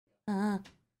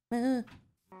Moo.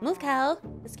 Move, cow.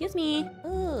 Excuse me.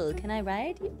 Ooh, can I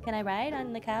ride? Can I ride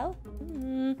on the cow?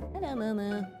 Hello, Moo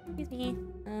Moo. Excuse me.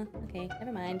 Okay,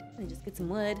 never mind. Let me just get some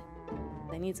wood.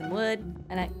 I need some wood,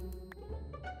 and I...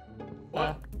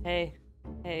 What? Hey.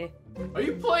 Are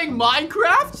you playing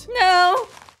Minecraft? No!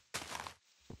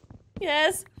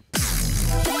 Yes.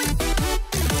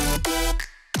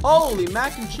 Holy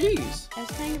mac and cheese. I was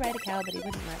trying to ride a cow, but he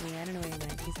wouldn't let me. I don't know where he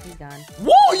went. He's gone.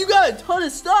 Whoa, you got a ton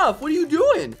of stuff. What are you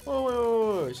doing?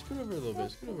 Oh, wait. Scoot over a little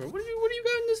bit. Scoot over. What do you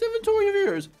got in this inventory of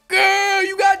yours? Girl,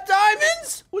 you got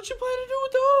diamonds? What you plan to do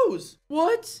with those?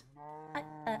 What?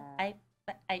 I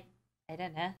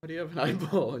don't know. Why do you have an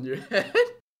eyeball on your head?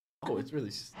 Oh, it's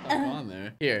really stuck on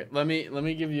there. Here, let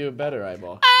me give you a better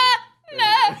eyeball.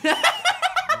 No!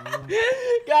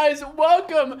 Guys,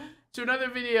 welcome to another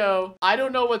video. I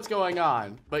don't know what's going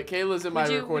on, but Kayla's in my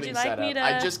recording setup.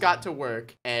 I just got to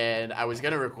work and I was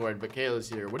gonna record, but Kayla's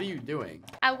here. What are you doing?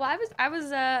 I was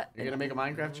You're gonna make a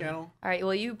Minecraft channel? All right,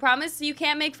 well, you promise you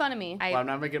can't make fun of me. Well, I'm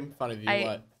not making fun of you.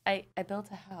 What? I built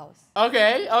a house.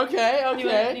 Okay. You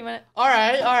want All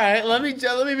right. Let me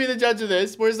be the judge of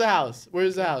this. Where's the house? All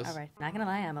right, not gonna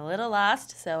lie, I'm a little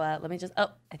lost, so let me just,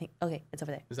 okay, it's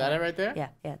over there. Is that it right there? Yeah,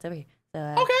 it's over here. So,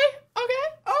 Okay.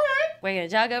 All right. We're gonna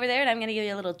jog over there, and I'm gonna give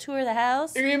you a little tour of the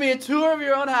house. You're gonna give me a tour of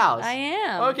your own house. I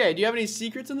am. Okay, do you have any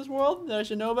secrets in this world that I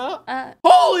should know about?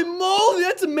 Holy moly,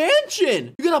 that's a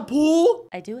mansion! You got a pool?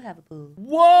 I do have a pool.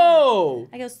 Whoa!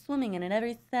 I go swimming in it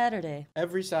every Saturday.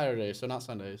 Every Saturday, so not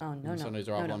Sundays. Oh, no. Sundays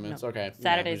are off limits. No. Okay.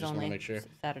 Saturdays just only. Wanna make sure.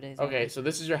 Saturdays Okay, only. so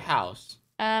this is your house.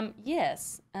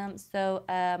 Yes.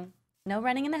 No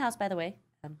running in the house, by the way.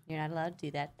 You're not allowed to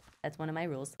do that. That's one of my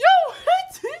rules. Yo,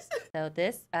 So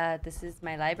this is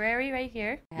my library right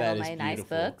here. I have all my nice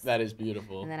books. That is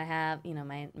beautiful. And then I have,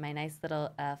 my nice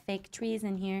little fake trees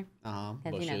in here.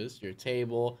 Bushes, your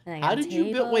table. How did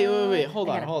you build? Wait. Hold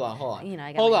on. I got Hold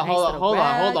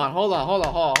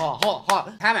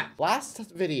on. Time out.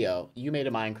 Last video, you made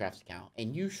a Minecraft account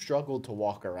and you struggled to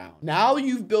walk around. Now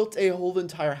you've built a whole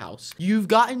entire house. You've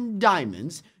gotten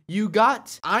diamonds. You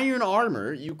got iron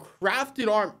armor. You crafted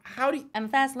armor. I'm a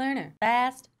fast learner.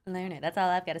 That's all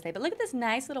I've got to say. But look at this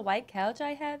nice little white couch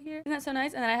I have here. Isn't that so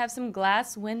nice? And then I have some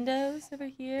glass windows over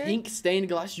here. Pink stained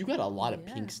glass? You got a lot of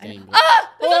pink stained glass.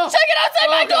 There's a chicken outside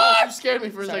my door! Gosh, you scared me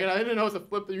for a second. I didn't know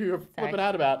what you were flipping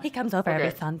out about. He comes over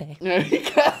every Sunday.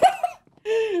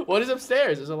 What is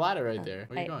upstairs? There's a ladder right there.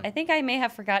 Where are you going? I think I may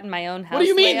have forgotten my own house. What do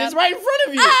you mean? It's right in front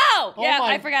of you. Oh! Yeah,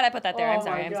 I forgot I put that there. I'm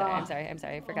sorry.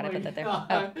 I forgot I put that there.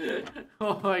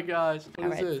 Oh my gosh.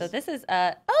 What is this? So this is, this is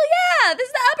the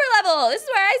upper level. This is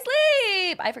where I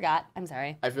sleep. I forgot. I'm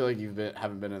sorry. I feel like you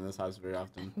haven't been in this house very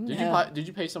often. No. Did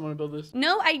you pay someone to build this?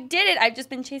 No, I didn't. I've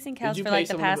just been chasing cows for like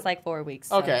the past 4 weeks.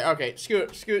 So. Okay. Scoot.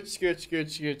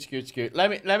 Let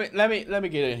me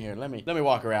get in here. Let me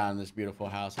walk around this beautiful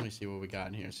house. Let me see what we got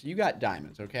in here. So you got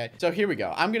diamonds, okay? So here we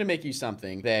go. I'm gonna make you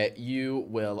something that you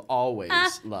will always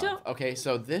love. Okay,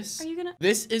 so this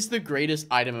is the greatest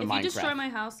item in Minecraft. If you destroy my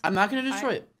house, I'm not gonna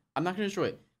destroy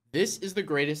it. This is the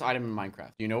greatest item in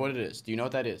Minecraft. Do you know what it is? Do you know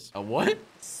what that is? A what?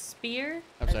 Spear?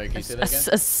 I'm sorry, can you say that again?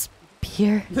 A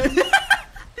spear.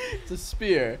 It's a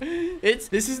spear.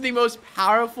 This is the most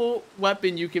powerful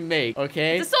weapon you can make,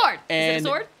 okay? It's a sword. And is it a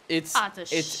sword?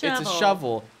 It's a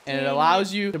shovel. And it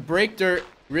allows you to break dirt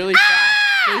really fast.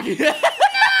 No! You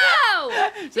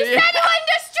said you wouldn't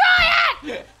destroy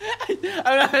it!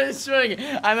 I'm not destroying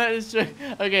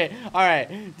it. Okay, all right.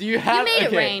 Do you have? You made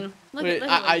it rain.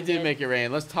 I did make it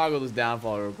rain. Let's toggle this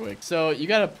downfall real quick. So you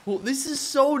got a pool. This is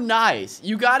so nice.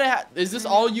 You gotta. Is this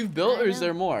all you've built, or is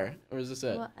there more, or is this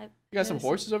it? Well, you got some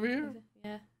horses over here.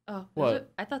 Yeah. Oh. What?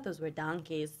 I thought those were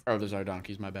donkeys. Oh, those are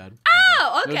donkeys. My bad.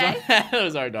 Oh, okay.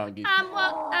 Those are donkeys.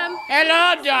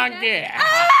 Hello, donkey.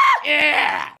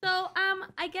 Yeah. So,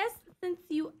 I guess since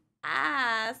you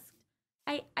asked,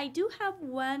 I do have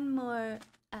one more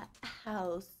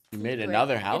house. You made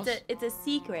another house? It's a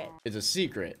secret. It's a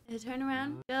secret. Turn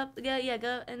around. Go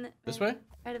and this way?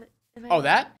 Right of it. Oh,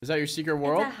 that? Is that your secret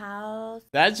world? It's a house.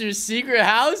 That's your secret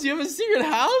house? You have a secret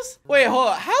house? Wait, hold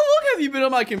on. How long have you been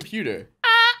on my computer?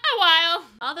 A while.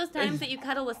 All those times that you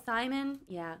cuddle with Simon.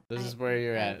 Yeah. This is where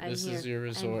you're at. This is your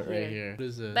resort right here. What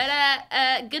is this? But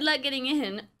good luck getting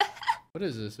in. What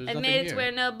is this? There's I made it to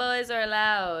where no boys are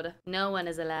allowed. No one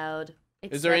is allowed.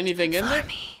 Is there anything in there?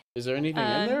 Is there anything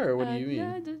in there, or what do you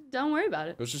mean? Don't worry about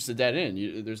it. It's just a dead end.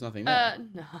 There's nothing there.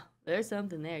 No. There's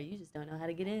something there. You just don't know how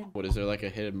to get in. What, is there like a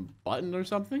hidden button or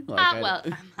something? Like, Well,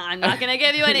 I'm not gonna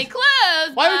give you any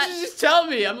clues. Why would you just tell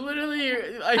me? I'm literally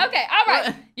like... Okay, all right.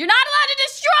 What? You're not allowed to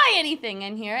destroy anything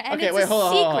in here, and Okay, it's wait, a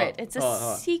hold on, secret. It's hold a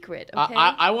on. secret. Okay.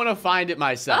 I want to find it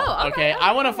myself. Oh, okay. okay,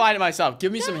 I want to okay. find it myself.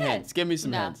 Give me Go some ahead. hints. Give me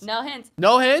some No, hints. no hints.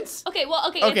 No hints? Okay, well,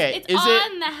 okay. Okay, It's is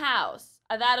it- on the house.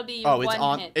 That'll be your Oh, it's one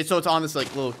on. hint. So it's on this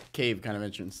like little cave kind of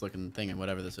entrance looking thing and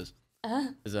whatever this is. Uh,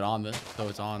 Is it on this? So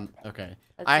it's on. Okay.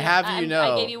 that's I it. have you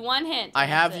know. I gave you one hint. I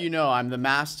and have that's you it. know. I'm the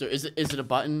master. Is it a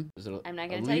button? Is it a, I'm not a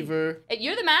gonna tell you. lever?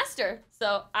 You're the master, so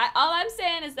all I'm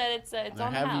saying is that it's I on the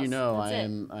house. have you know. That's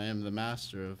it. I am the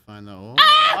master of find the. Oh.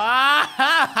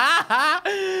 Ah!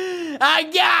 I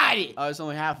got it. Oh, it's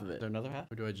only half of it. Is there another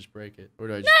half? Or do I just break it? Or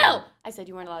do I just? No! I said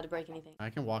you weren't allowed to break anything. I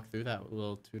can walk through that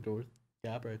little 2-door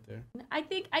gap right there. I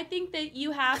think that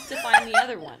you have to find the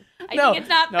other one. I No, think it's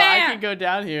not no, fair. I can go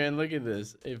down here and look at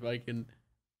this. If I can.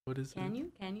 What is Can it?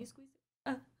 you? Can you squeeze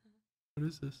it? What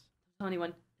is this? Tell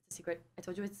anyone. It's a secret. I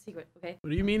told you it's a secret, okay? What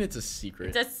do you mean it's a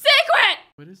secret? It's a secret!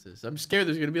 What is this? I'm scared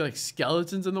there's gonna be like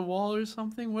skeletons in the wall or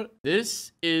something. What?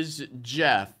 This is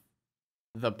Jeff,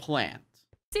 the plant.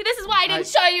 See, this is why I didn't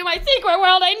show you my secret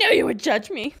world. I knew you would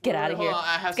judge me. Get out of Hold here. on,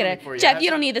 I have Get something out. for you. I Jeff, have you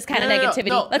don't some- need this kind of No,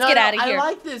 negativity. Let's get out of here. I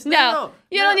like this. No,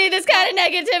 you don't need this kind of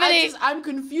negativity. I'm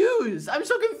confused. I'm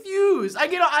so confused.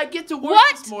 I get to work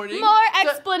What this morning. more to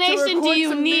explanation do record you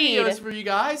some need? videos for you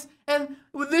guys, and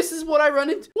this is what I run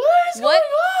into. What is What-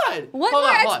 going on? What Hold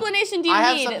more on, hold on. explanation do you I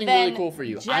have need something than really cool for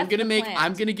you. Jeff I'm gonna the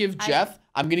plant?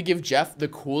 give Jeff the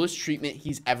coolest treatment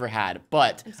he's ever had.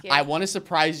 But I'm scared. I want to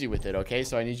surprise you with it. Okay,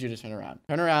 so I need you to turn around.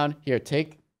 Turn around. Here,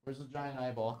 take. Where's the giant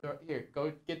eyeball? Here,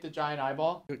 go get the giant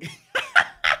eyeball.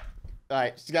 All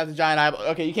right, she's got the giant eyeball.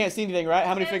 Okay, you can't see anything, right?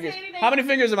 How many Can't see fingers? anything. How many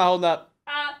fingers am I holding up?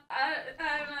 I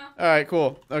don't know. All right,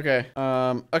 cool. Okay.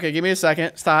 Okay, give me a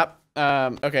second. Stop.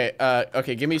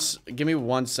 Okay, give me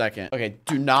 1 second. Okay,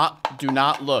 do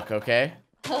not look, okay?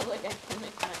 Oh, look, I can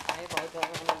make my eyeball go around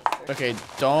in a circle. Okay,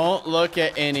 don't look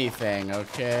at anything,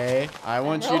 okay? I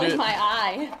want you Rolling to my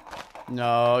eye.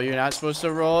 No, you're not supposed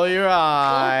to roll your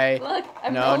eye. Look,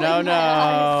 I'm No, rolling no, my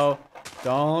eyes. no.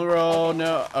 Don't roll,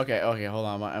 no. Okay, hold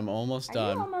on. I'm almost Are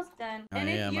done. you almost done? I And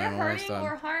if am, you're I'm almost hurting done.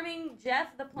 or harming Jeff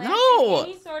the plant No! in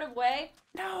any sort of way,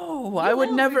 No, you I would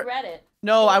will never. regret it.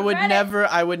 No, You'll I would regret it.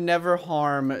 I would never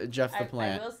harm Jeff the I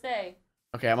plant. will say,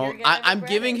 Okay, you're gonna I'm regret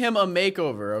giving it. him a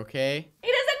makeover, okay?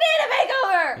 he doesn't need a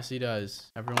makeover. Yes, he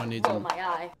does. Everyone needs Roll him. my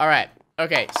eye. All right.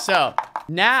 Okay, so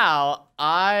now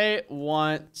I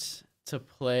want to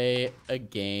play a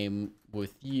game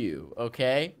with you,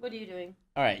 okay? What are you doing?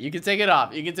 All right, you can take it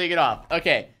off. You can take it off.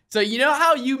 Okay, so you know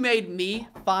how you made me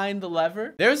find the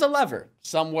lever? There's a lever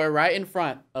somewhere right in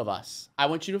front of us. I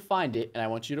want you to find it, and I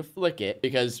want you to flick it,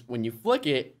 because when you flick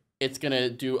it, it's going to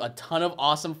do a ton of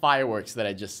awesome fireworks that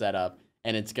I just set up,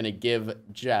 and it's going to give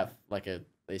Jeff like a...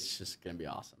 It's just going to be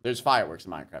awesome. There's fireworks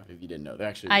in Minecraft, if you didn't know. They're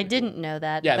actually I really cool. didn't know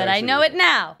that, Yeah, but they're I actually know really it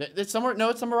now. It's somewhere. No,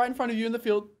 it's somewhere right in front of you in the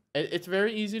field. It's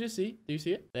very easy to see. Do you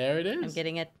see it? There it is. I'm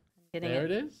getting it. I'm getting There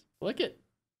it. it is. Flick it.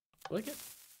 Flick it.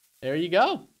 There you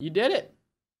go. You did it.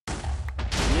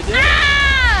 You did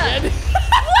Ah! it.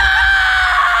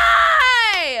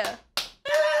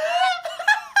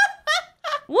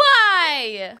 Why?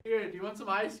 Why? Here, do you want some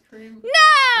ice cream? No!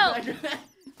 I'm Do you want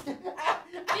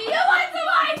some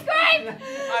ice cream?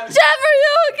 I'm- Jeff, are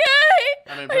you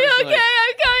okay? I mean, Are you personally- okay?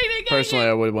 I'm coming to get Personally,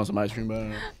 you. I would want some ice cream, but I don't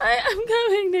know. I'm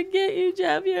coming to get you,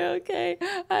 Jeff. You're okay.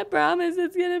 I promise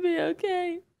it's gonna be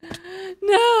okay.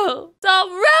 No, it's all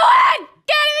ruined.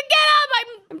 Can't even get up.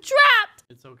 I'm trapped.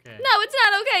 It's okay. No, it's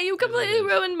not okay. You completely is.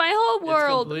 ruined my whole It's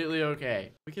world. completely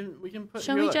okay. We can put.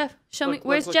 Show here, me look. Jeff. Show me. Look,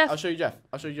 Where's look. Jeff? I'll show you Jeff.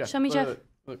 I'll show you Jeff. Show me Look, Jeff.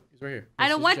 Look, he's right here. I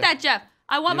This don't is want that Jeff.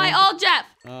 I want You my don't- old Jeff.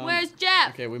 Um, Where's Jeff?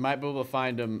 Okay, we might be able to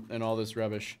find him in all this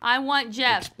rubbish. I want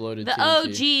Jeff. Exploded The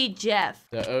TNT. OG Jeff.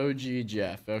 The OG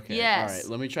Jeff. Okay. Yes. All right.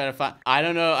 Let me try to find. I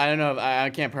don't know. I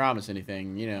can't promise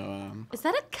anything. You know. Is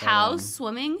that a cow um,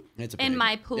 swimming It's a in pig.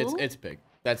 my pool? It's pig.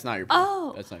 That's not your pool.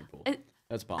 Oh. That's not your pool. It-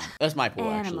 That's pond. That's my pool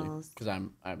actually. Animals. Because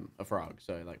I'm a frog,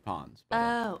 so I like ponds.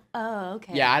 But, Oh,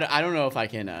 okay. yeah. I don't know if I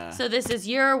can. So this is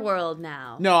your world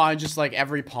now. No, I'm just like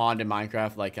every pond in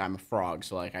Minecraft. Like I'm a frog,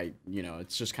 so like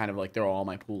it's just kind of like they're all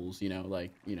my pools. You know what I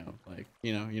mean.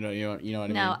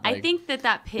 No, I Like, think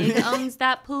that pig owns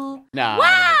that pool. Nah.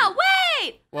 Wow,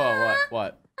 wait! Whoa,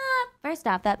 what? First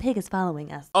off, that pig is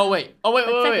following us. Oh wait. But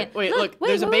second, Wait. look, Look.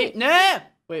 There's a wait. baby. Nah.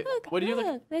 Wait. Look, What did you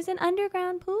look? There's an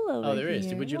underground pool over here. Oh, there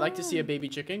is. Would you like to see a Yeah. baby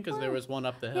chicken? Because there was one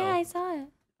up the hill. Yeah, I saw it.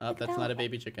 Oh, Look at that's that not a one.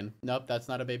 baby chicken. Nope, that's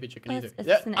not a baby chicken Oh, either. is Yeah,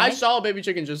 this an I egg? saw a baby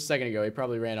chicken just a second ago. He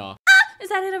probably ran off. Is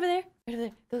that it over there?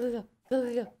 Right over there.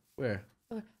 Go. Where?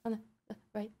 Over on the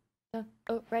right. Down.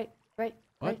 Oh, right.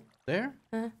 What? There?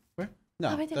 Where?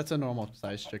 No, right there. that's a normal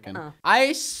sized chicken. Oh.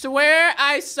 I swear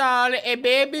I saw a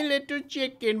baby little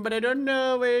chicken, but I don't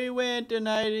know where he went, and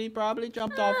he probably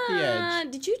jumped off the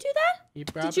edge. Did you do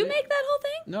that? Did you make that whole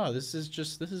thing? No, this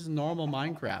is normal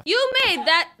Minecraft. You made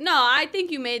that? No, I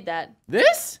think you made that.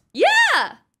 This?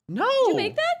 Yeah. No. Did you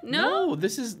make that? No.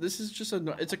 This is just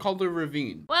it's called a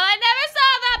ravine. Well, I never saw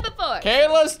that before.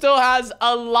 Kayla still has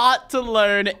a lot to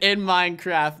learn in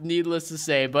Minecraft, needless to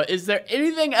say. But is there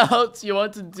anything else you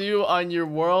want to do on your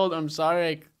world? I'm sorry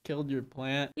I killed your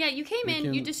plant. Yeah, you came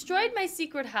in, you destroyed my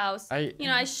secret house. I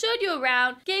showed you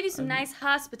around, gave you some nice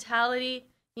hospitality,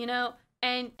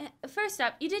 and first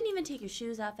up, you didn't even take your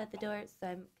shoes off at the door, so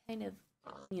I'm kind of,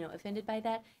 offended by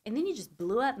that. And then you just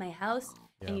blew up my house,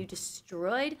 and you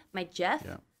destroyed my Jeff.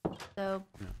 Yeah. So,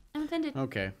 I'm offended.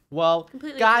 Okay. Well,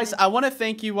 Completely guys, offended. I want to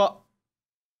thank you all.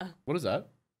 What is that?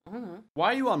 I don't know.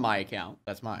 Why are you on my account?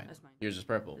 That's mine. That's mine. Yours is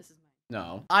purple. This is mine.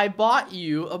 No. I bought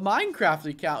you a Minecraft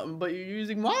account, but you're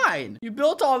using mine. You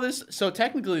built all this. So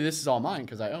technically, this is all mine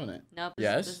because I own it. Nope.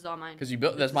 Yes. This is all mine. Because you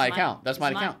built. That's my account. That's my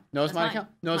account. No, it's my account.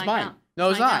 No, it's mine. Account. No,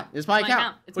 it's not. It's my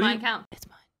account. It's my account. It's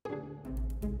mine.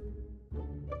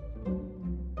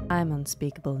 I'm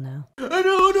unspeakable now. I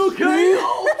don't okay.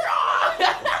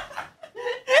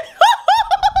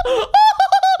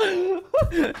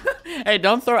 Hey,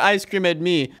 don't throw ice cream at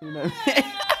me.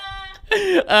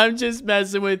 I'm just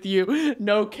messing with you.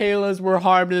 No Kaylas were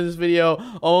harmed in this video.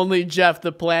 Only Jeff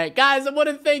the plant. Guys, I want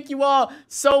to thank you all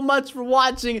so much for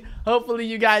watching. Hopefully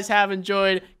you guys have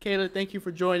enjoyed. Kayla, thank you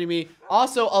for joining me.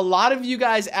 Also, a lot of you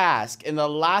guys asked in the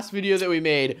last video that we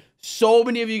made, so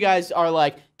many of you guys are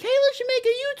like, Kayla should make a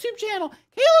YouTube channel.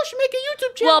 Kayla should make a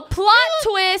YouTube channel. Well, plot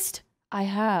twist. I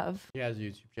have. He has a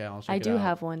YouTube channel. I do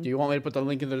have one. Do you want me to put the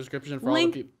link in the description for all the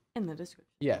people? In the description.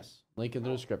 Yes, link in the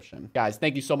description. Guys,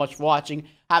 thank you so much for watching.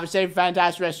 Have a safe,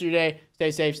 fantastic rest of your day.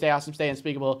 Stay safe, stay awesome, stay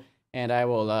unspeakable. And I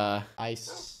will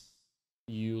ice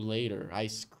you later.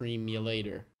 Ice cream you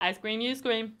later. Ice cream, you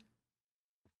scream.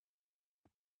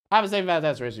 Have a safe,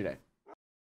 fantastic rest of your day.